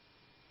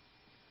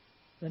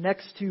 The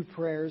next two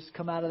prayers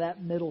come out of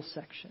that middle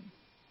section.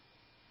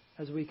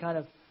 As we kind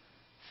of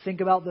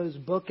think about those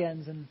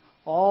bookends and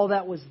all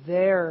that was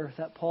there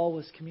that Paul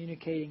was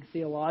communicating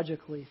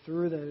theologically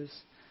through those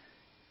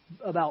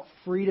about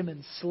freedom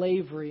and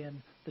slavery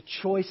and the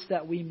choice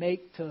that we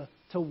make to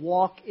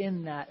walk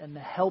in that and the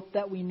help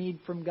that we need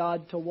from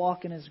God to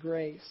walk in His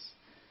grace.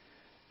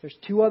 There's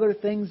two other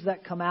things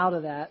that come out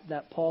of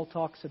that Paul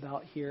talks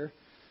about here.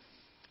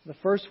 The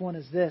first one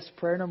is this,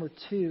 prayer number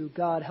 2,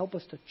 God, help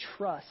us to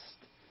trust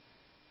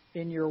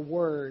in your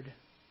word.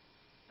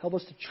 Help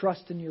us to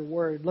trust in your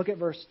word. Look at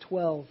verse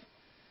 12.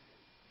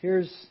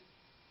 Here's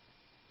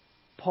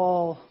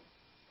Paul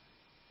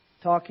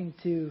talking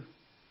to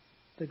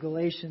the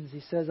Galatians.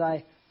 He says,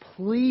 I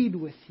plead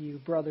with you,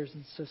 brothers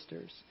and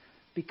sisters,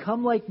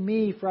 become like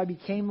me, for I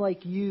became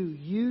like you.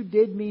 You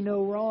did me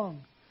no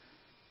wrong.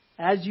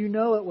 As you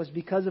know, it was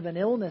because of an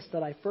illness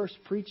that I first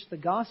preached the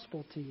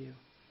gospel to you.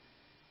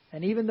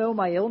 And even though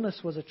my illness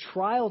was a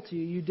trial to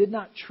you, you did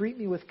not treat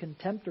me with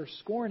contempt or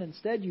scorn.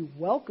 Instead, you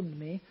welcomed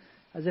me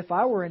as if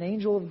I were an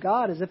angel of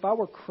God, as if I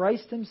were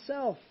Christ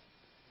Himself.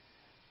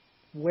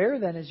 Where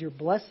then is your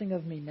blessing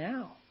of me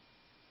now?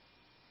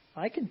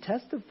 I can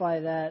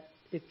testify that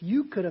if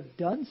you could have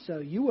done so,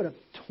 you would have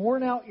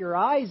torn out your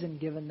eyes and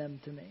given them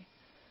to me.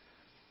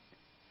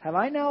 Have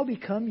I now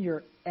become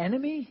your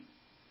enemy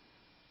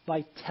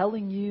by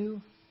telling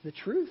you the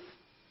truth?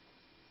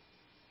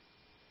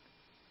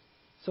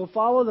 So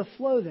follow the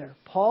flow there.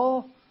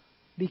 Paul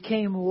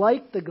became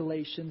like the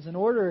Galatians in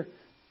order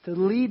to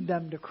lead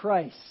them to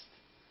Christ.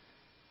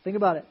 Think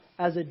about it.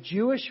 As a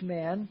Jewish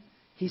man,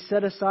 he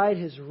set aside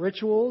his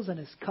rituals and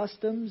his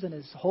customs and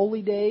his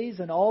holy days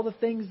and all the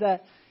things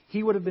that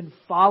he would have been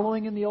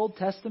following in the Old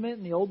Testament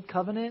and the Old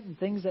Covenant and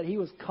things that he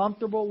was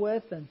comfortable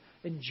with and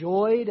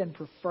enjoyed and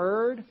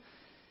preferred.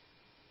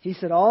 He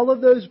set all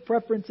of those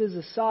preferences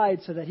aside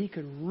so that he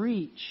could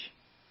reach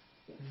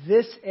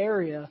this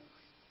area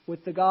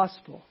with the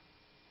gospel.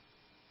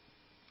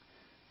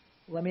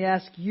 Let me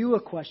ask you a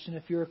question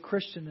if you're a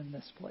Christian in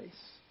this place.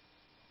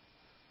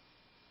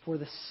 For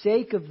the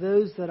sake of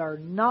those that are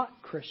not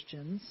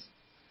Christians,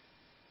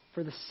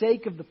 for the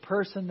sake of the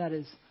person that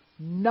is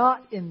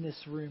not in this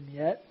room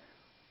yet,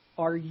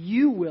 are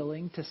you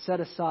willing to set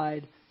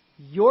aside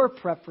your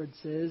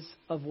preferences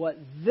of what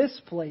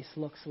this place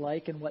looks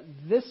like and what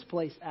this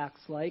place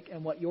acts like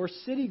and what your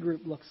city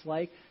group looks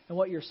like and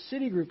what your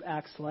city group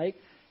acts like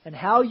and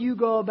how you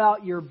go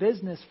about your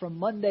business from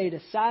Monday to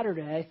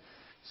Saturday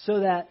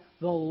so that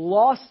the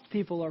lost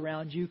people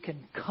around you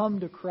can come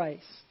to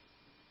Christ?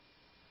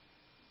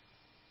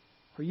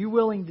 Are you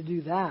willing to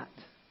do that?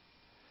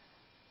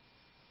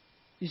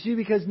 You see,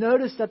 because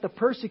notice that the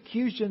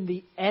persecution,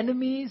 the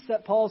enemies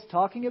that Paul's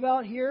talking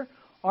about here,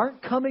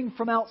 aren't coming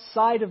from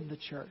outside of the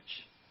church.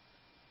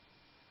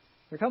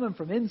 They're coming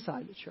from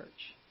inside the church.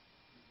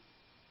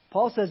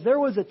 Paul says there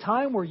was a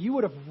time where you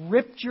would have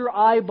ripped your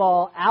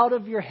eyeball out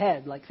of your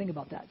head. Like, think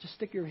about that. Just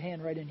stick your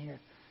hand right in here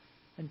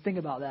and think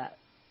about that.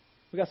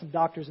 We got some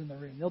doctors in the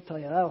room. They'll tell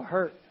you that'll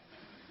hurt.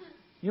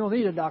 You don't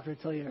need a doctor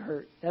to tell you it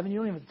hurt. Evan, you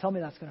don't even tell me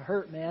that's going to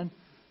hurt, man.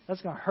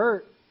 That's going to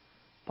hurt.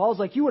 Paul's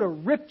like, you would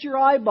have ripped your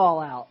eyeball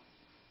out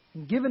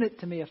and given it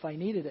to me if I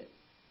needed it.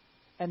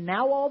 And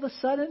now all of a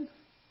sudden,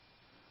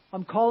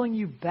 I'm calling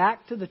you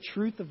back to the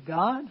truth of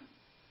God?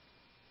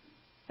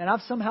 And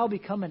I've somehow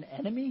become an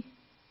enemy?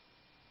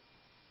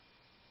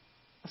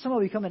 I've somehow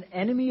become an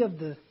enemy of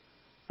the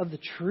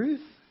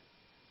truth?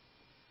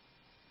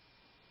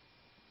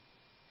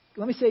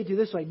 Let me say it to you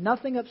this way.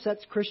 Nothing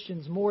upsets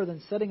Christians more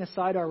than setting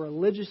aside our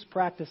religious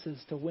practices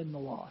to win the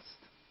lost.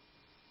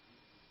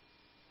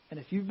 And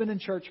if you've been in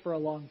church for a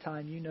long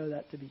time, you know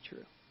that to be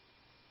true.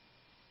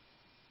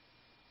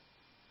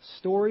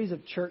 Stories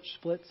of church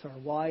splits are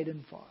wide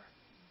and far.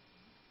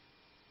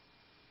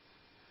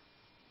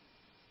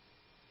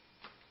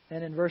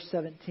 And in verse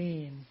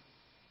 17,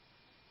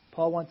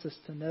 Paul wants us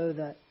to know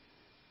that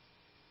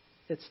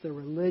it's the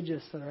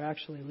religious that are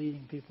actually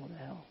leading people to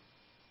hell.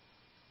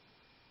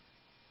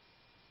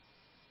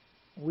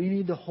 We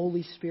need the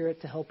Holy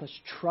Spirit to help us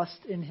trust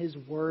in His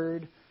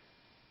Word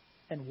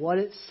and what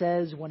it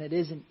says when it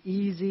isn't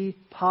easy,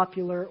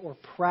 popular, or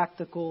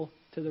practical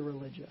to the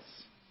religious.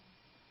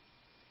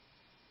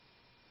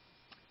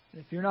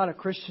 And if you're not a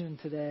Christian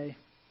today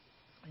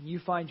and you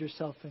find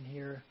yourself in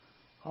here,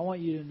 I want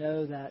you to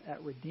know that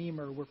at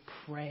Redeemer we're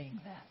praying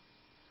that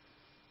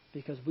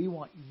because we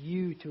want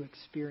you to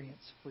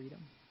experience freedom.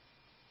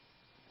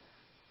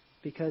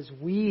 Because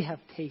we have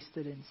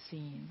tasted and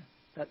seen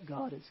that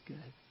God is good.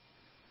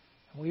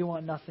 And we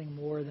want nothing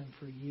more than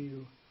for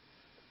you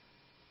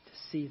to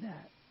see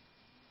that.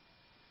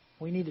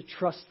 We need to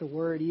trust the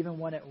Word even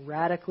when it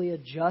radically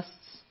adjusts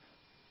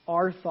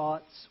our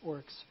thoughts or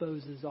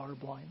exposes our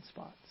blind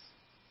spots.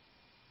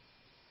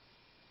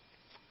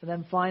 And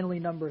then finally,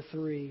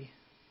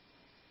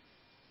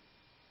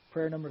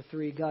 prayer number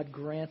 3, God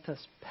grant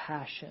us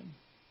passion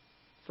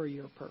for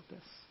your purpose.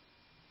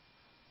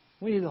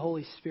 We need the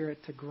Holy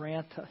Spirit to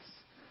grant us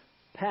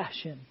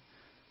passion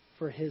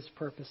for His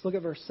purpose. Look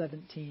at verse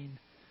 17.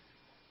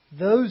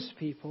 Those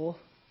people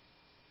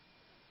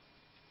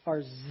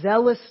are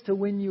zealous to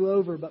win you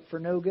over, but for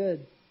no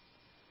good.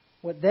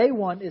 What they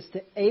want is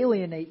to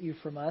alienate you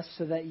from us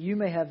so that you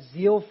may have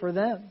zeal for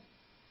them.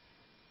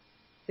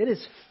 It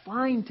is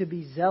fine to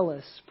be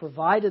zealous,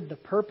 provided the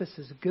purpose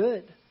is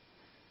good,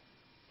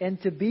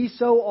 and to be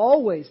so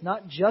always,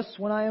 not just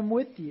when I am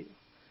with you.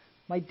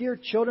 My dear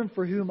children,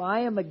 for whom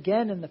I am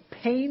again in the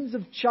pains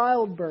of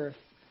childbirth,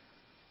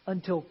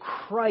 until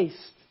Christ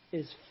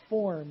is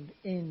formed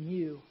in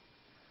you.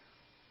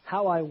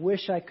 How I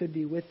wish I could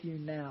be with you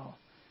now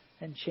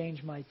and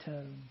change my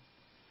tone,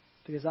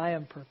 because I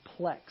am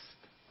perplexed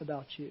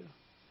about you.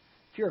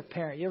 If you're a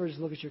parent, you ever just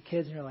look at your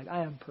kids and you're like,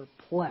 I am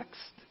perplexed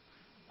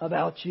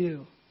about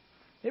you.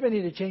 Maybe I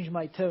need to change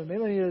my tone.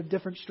 Maybe I need a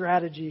different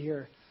strategy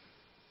here.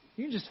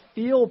 You can just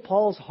feel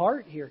Paul's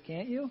heart here,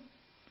 can't you?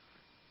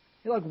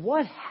 You're like,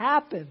 what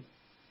happened?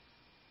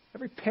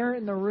 Every parent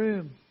in the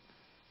room,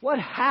 what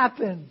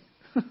happened?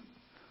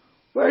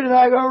 Where did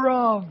I go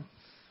wrong?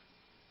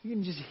 You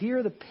can just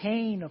hear the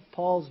pain of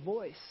Paul's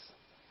voice.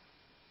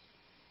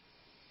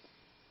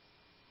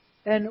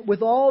 And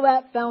with all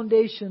that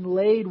foundation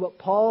laid, what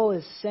Paul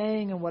is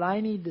saying and what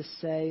I need to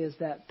say is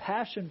that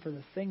passion for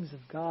the things of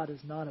God is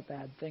not a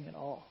bad thing at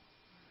all.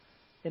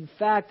 In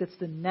fact, it's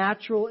the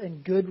natural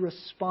and good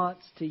response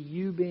to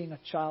you being a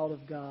child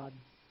of God.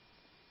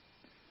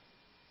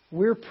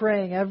 We're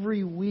praying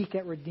every week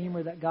at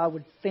Redeemer that God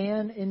would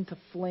fan into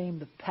flame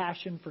the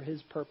passion for His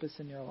purpose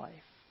in your life.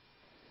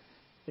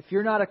 If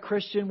you're not a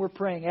Christian, we're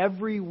praying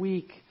every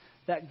week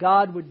that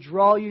God would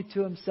draw you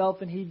to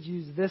Himself and He'd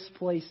use this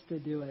place to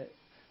do it.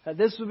 That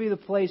this would be the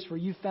place where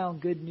you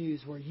found good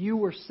news, where you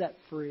were set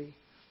free.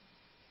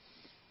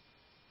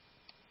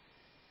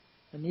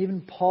 And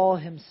even Paul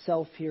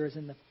himself here is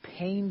in the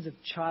pains of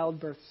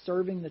childbirth,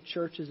 serving the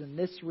churches in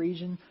this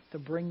region to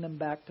bring them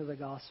back to the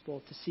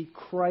gospel, to see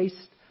Christ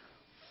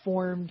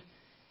formed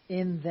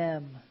in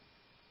them.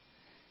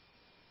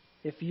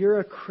 If you're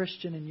a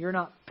Christian and you're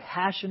not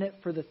passionate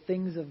for the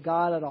things of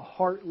God at a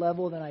heart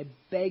level, then I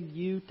beg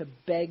you to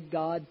beg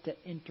God to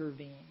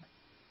intervene.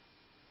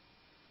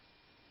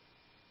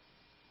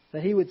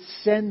 That He would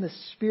send the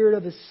Spirit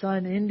of His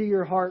Son into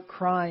your heart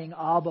crying,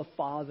 Abba,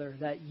 Father,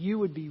 that you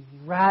would be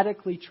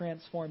radically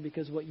transformed,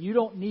 because what you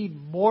don't need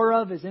more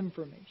of is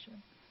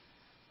information.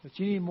 What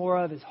you need more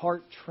of is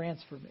heart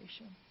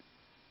transformation.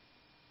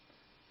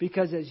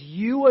 Because as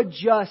you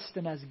adjust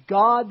and as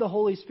God the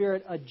Holy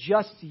Spirit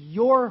adjusts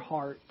your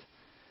heart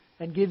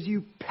and gives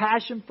you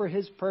passion for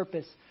His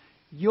purpose,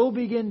 you'll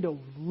begin to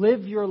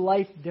live your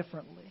life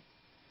differently.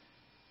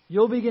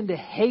 You'll begin to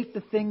hate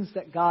the things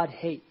that God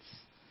hates.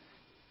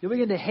 You'll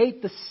begin to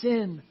hate the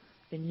sin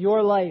in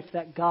your life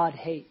that God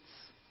hates.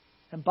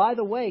 And by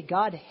the way,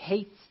 God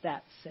hates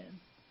that sin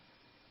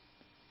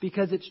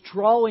because it's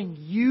drawing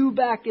you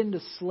back into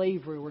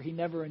slavery where He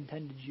never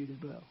intended you to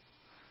go.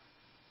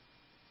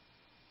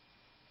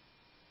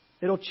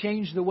 It'll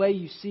change the way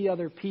you see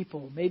other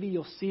people. Maybe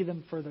you'll see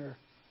them for their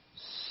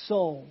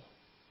soul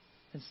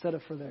instead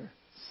of for their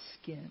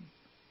skin.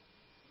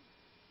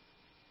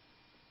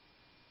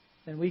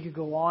 And we could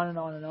go on and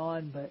on and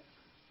on, but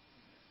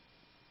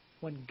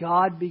when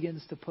God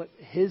begins to put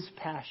His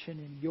passion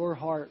in your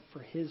heart for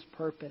His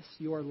purpose,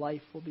 your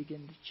life will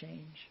begin to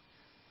change.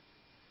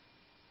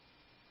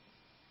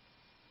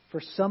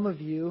 For some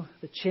of you,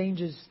 the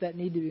changes that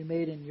need to be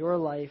made in your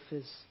life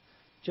is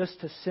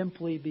just to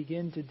simply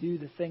begin to do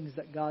the things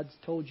that God's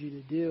told you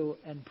to do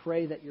and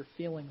pray that your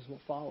feelings will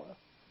follow.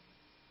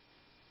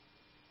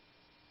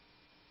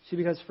 See,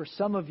 because for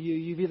some of you,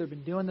 you've either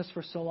been doing this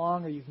for so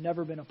long or you've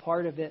never been a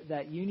part of it,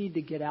 that you need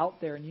to get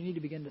out there and you need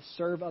to begin to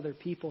serve other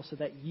people so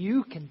that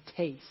you can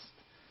taste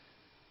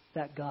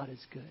that God is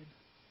good.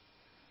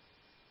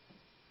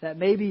 That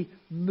maybe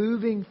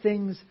moving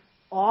things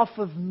off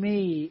of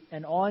me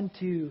and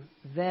onto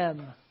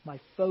them, my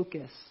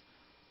focus,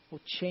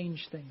 will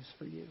change things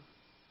for you.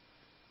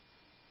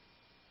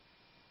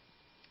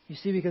 You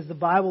see, because the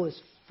Bible is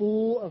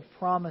full of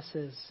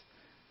promises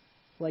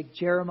like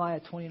Jeremiah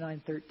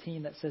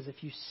 29:13 that says,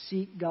 if you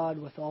seek God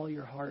with all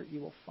your heart, you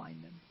will find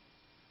Him.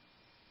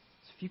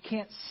 So if you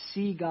can't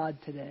see God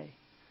today,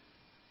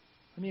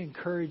 let me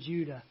encourage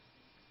you to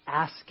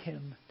ask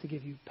Him to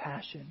give you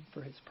passion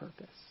for His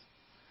purpose.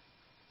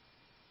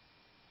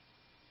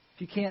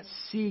 If you can't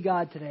see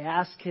God today,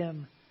 ask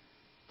Him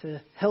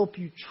to help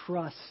you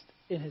trust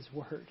in His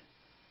Word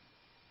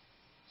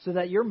so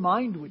that your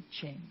mind would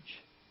change.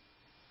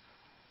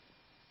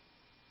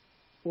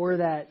 Or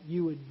that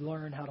you would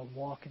learn how to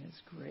walk in His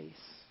grace.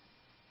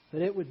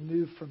 That it would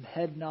move from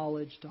head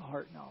knowledge to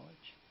heart knowledge.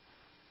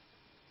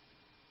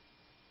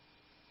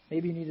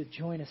 Maybe you need to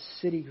join a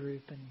city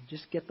group and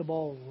just get the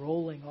ball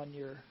rolling on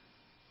your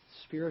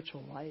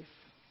spiritual life.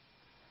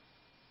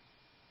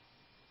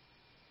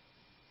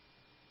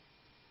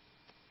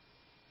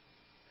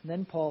 And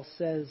then Paul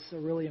says a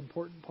really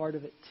important part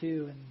of it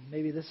too, and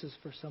maybe this is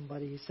for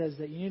somebody. He says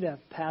that you need to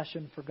have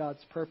passion for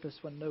God's purpose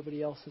when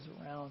nobody else is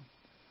around.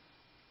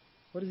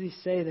 What does he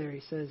say there? He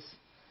says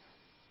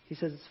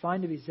it's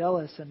fine to be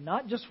zealous, and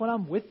not just when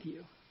I'm with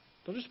you.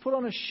 Don't just put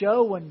on a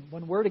show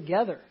when we're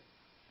together.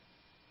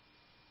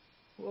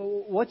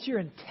 What's your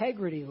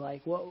integrity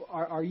like?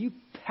 Are you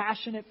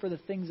passionate for the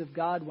things of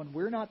God when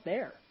we're not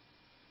there?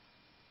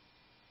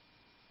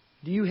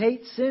 Do you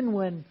hate sin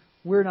when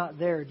we're not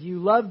there? Do you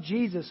love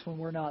Jesus when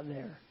we're not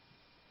there?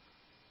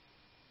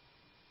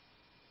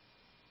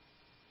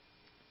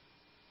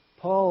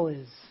 Paul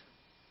is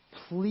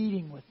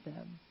pleading with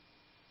them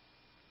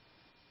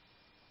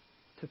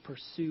to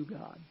pursue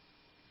God.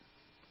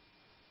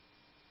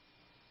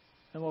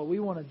 And what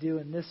we want to do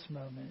in this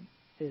moment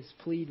is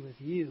plead with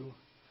you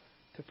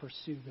to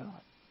pursue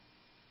God.